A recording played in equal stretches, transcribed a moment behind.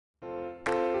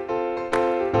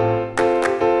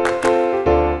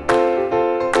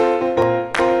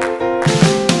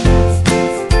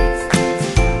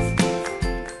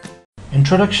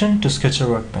Introduction to Sketcher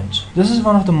Workbench. This is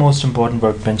one of the most important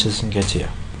workbenches in Catia.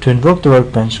 To invoke the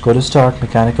workbench, go to Start,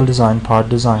 Mechanical Design, Part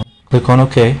Design. Click on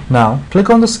OK. Now, click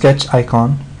on the sketch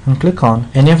icon and click on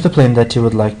any of the plane that you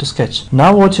would like to sketch.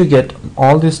 Now what you get,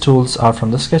 all these tools are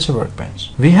from the Sketcher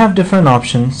Workbench. We have different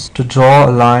options to draw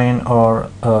a line or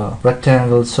a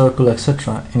rectangle, circle,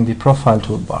 etc. in the profile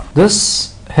toolbar.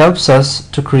 This helps us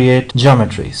to create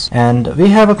geometries, and we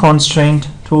have a constraint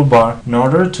toolbar in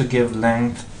order to give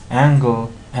length, angle,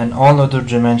 and all other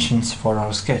dimensions for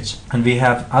our sketch. And we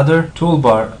have other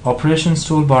toolbar, operations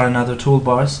toolbar and other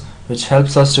toolbars, which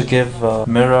helps us to give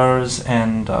mirrors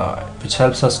and which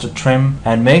helps us to trim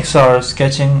and makes our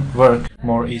sketching work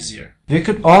more easier. We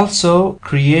could also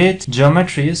create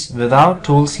geometries without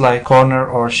tools like corner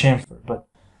or chamfer, but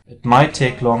it might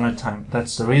take longer time.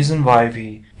 That's the reason why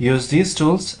we use these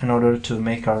tools in order to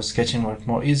make our sketching work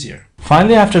more easier.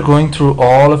 Finally, after going through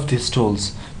all of these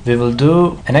tools, we will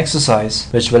do an exercise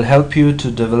which will help you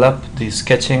to develop the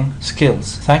sketching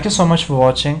skills. Thank you so much for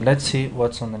watching. Let's see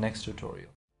what's on the next tutorial.